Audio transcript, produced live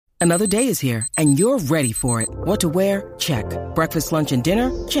Another day is here, and you're ready for it. What to wear? Check. Breakfast, lunch, and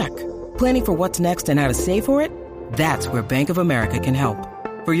dinner? Check. Planning for what's next and how to save for it? That's where Bank of America can help.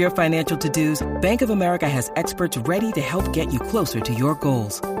 For your financial to-dos, Bank of America has experts ready to help get you closer to your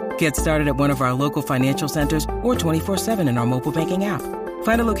goals. Get started at one of our local financial centers or 24/7 in our mobile banking app.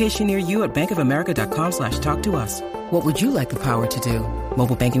 Find a location near you at bankofamerica.com/talktous. What would you like the power to do?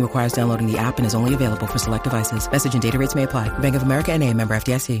 Mobile banking requires downloading the app and is only available for select devices. Message and data rates may apply. Bank of America N.A., member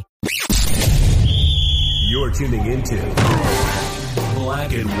FDIC. You're tuning into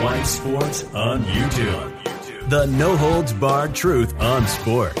Black and White Sports on YouTube. The no-holds-barred truth on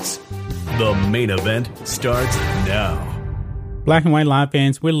sports. The main event starts now. Black and White Live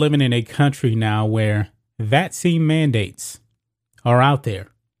fans, we're living in a country now where vaccine mandates are out there.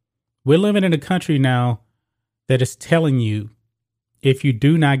 We're living in a country now that is telling you if you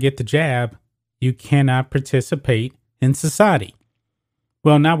do not get the jab, you cannot participate in society.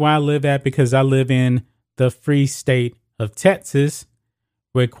 Well, not where I live at, because I live in the free state of Texas.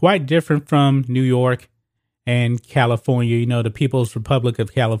 We're quite different from New York and California, the People's Republic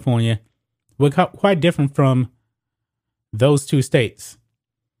of California. We're quite different from those two states.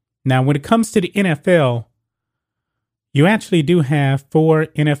 Now, when it comes to the NFL, you actually do have 4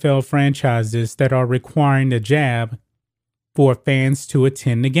 NFL franchises that are requiring the jab for fans to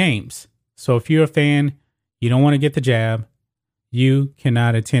attend the games. So if you're a fan, you don't want to get the jab, you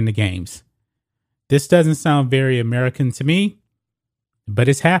cannot attend the games. This doesn't sound very American to me, but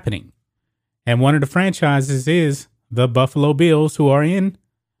it's happening. And one of the franchises is the Buffalo Bills, who are in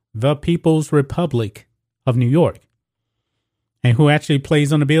the People's Republic of New York. And who actually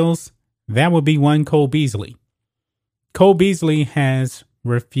plays on the Bills? That would be one Cole Beasley. Cole Beasley has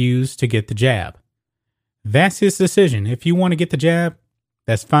refused to get the jab. That's his decision. If you want to get the jab,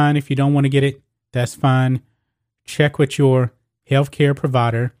 that's fine. If you don't want to get it, that's fine. Check with your healthcare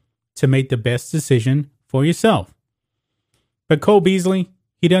provider to make the best decision for yourself. But Cole Beasley,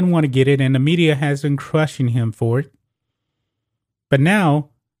 he doesn't want to get it, and the media has been crushing him for it. But now,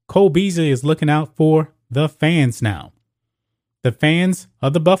 Cole Beasley is looking out for the fans now. The fans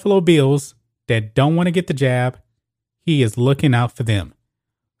of the Buffalo Bills that don't want to get the jab, he is looking out for them.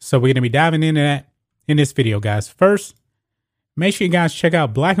 So we're going to be diving into that in this video, guys. First, make sure you guys check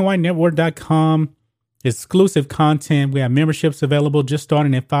out blackandwhitenetwork.com. Exclusive content. We have memberships available just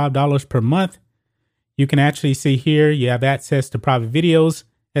starting at $5 per month. You can actually see here, you have access to private videos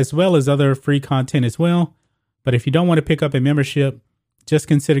as well as other free content as well. But if you don't want to pick up a membership, just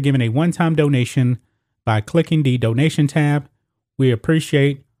consider giving a one-time donation by clicking the donation tab. We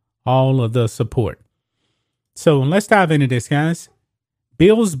appreciate all of the support. So let's dive into this, guys.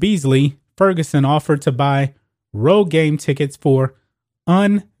 Bills Beasley Ferguson offered to buy road game tickets for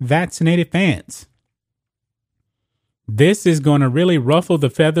unvaccinated fans. This is going to really ruffle the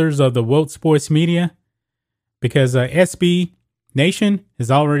feathers of the woke sports media, because SB Nation has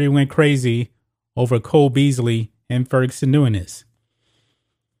already went crazy over Cole Beasley and Ferguson doing this.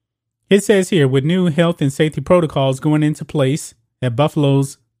 It says here, with new health and safety protocols going into place at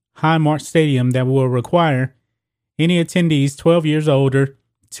Buffalo's Highmark Stadium that will require any attendees 12 years older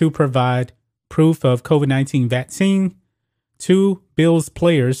to provide proof of COVID-19 vaccine, 2 Bills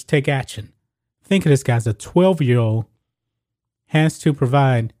players take action. Think of this, guys. A 12-year-old has to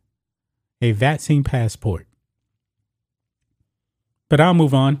provide a vaccine passport. But I'll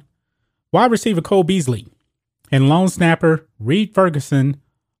move on. Wide receiver Cole Beasley and long snapper Reed Ferguson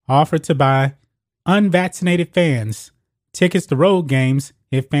offered to buy unvaccinated fans tickets to road games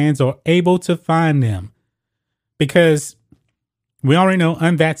if fans are able to find them. Because we already know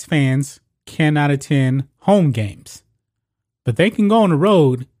unvaxxed fans cannot attend home games, but they can go on the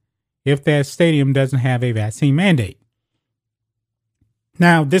road if that stadium doesn't have a vaccine mandate.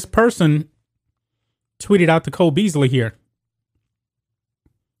 Now, this person tweeted out to Cole Beasley here,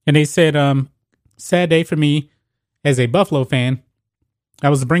 and they said, sad day for me as a Buffalo fan. I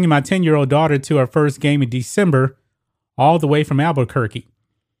was bringing my 10-year-old daughter to our first game in December, all the way from Albuquerque.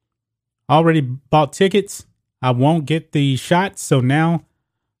 Already bought tickets. I won't get the shot, so now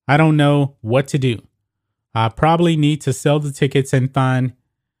I don't know what to do. I probably need to sell the tickets and find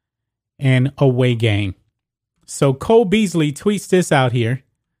an away game. So Cole Beasley tweets this out here.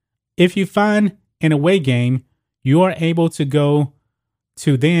 If you find an away game, you are able to go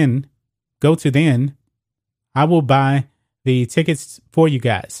to then. I will buy the tickets for you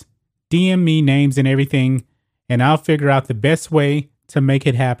guys. DM me names and everything, and I'll figure out the best way to make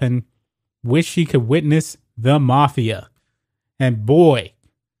it happen. Wish she could witness the mafia. And boy,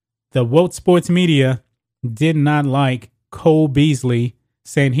 the woke sports media did not like Cole Beasley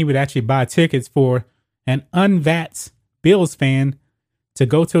saying he would actually buy tickets for an unvaxxed Bills fan to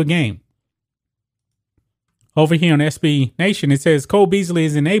go to a game. Over here on SB Nation, it says Cole Beasley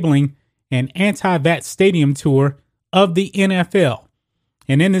is enabling an anti-vax stadium tour of the NFL.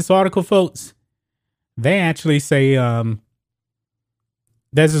 And in this article, folks, they actually say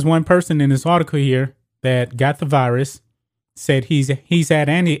there's this one person in this article here that got the virus, said he's had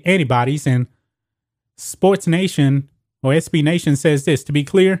antibodies, and Sports Nation or SB Nation says this, to be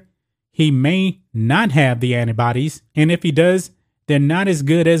clear, he may not have the antibodies, and if he does, they're not as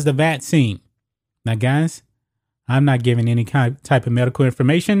good as the vaccine. Now, guys, I'm not giving any type of medical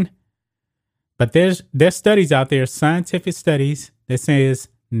information, but there's studies out there, scientific studies that says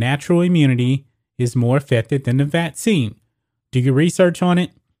natural immunity is more effective than the vaccine. Do your research on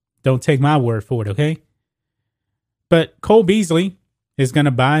it. Don't take my word for it, okay? But Cole Beasley is going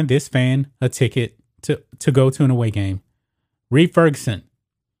to buy this fan a ticket to go to an away game. Reed Ferguson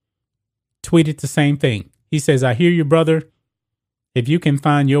tweeted the same thing. He says, I hear you, brother. If you can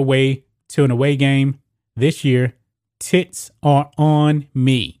find your way to an away game this year, tits are on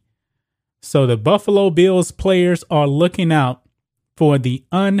me. So the Buffalo Bills players are looking out for the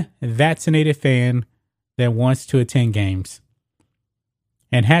unvaccinated fan that wants to attend games.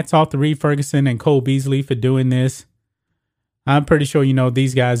 And hats off to Reed Ferguson and Cole Beasley for doing this. I'm pretty sure,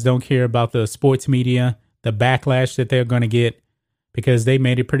 these guys don't care about the sports media, the backlash that they're going to get, because they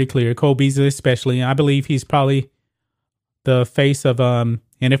made it pretty clear. Cole Beasley especially, I believe he's probably the face of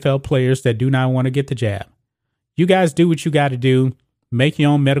NFL players that do not want to get the jab. You guys do what you got to do. Make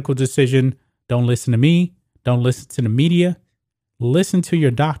your own medical decision. Don't listen to me. Don't listen to the media. Listen to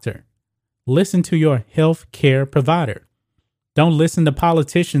your doctor. Listen to your health care provider. Don't listen to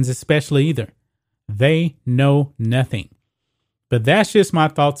politicians especially either. They know nothing. But that's just my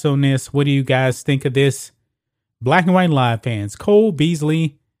thoughts on this. What do you guys think of this? Black and White Live fans, Cole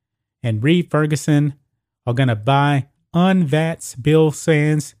Beasley and Reed Ferguson are going to buy unvaxxed Bills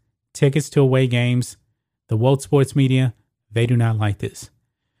fans tickets to away games. The woke sports media, they do not like this.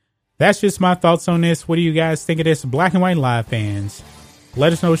 That's just my thoughts on this. What do you guys think of this? Black and White Live fans,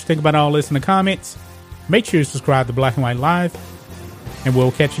 let us know what you think about all this in the comments. Make sure you subscribe to Black and White Live, and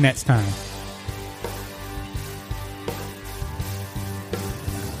we'll catch you next time.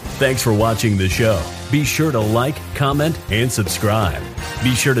 Thanks for watching the show. Be sure to like, comment, and subscribe.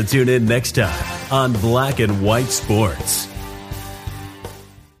 Be sure to tune in next time on Black and White Sports.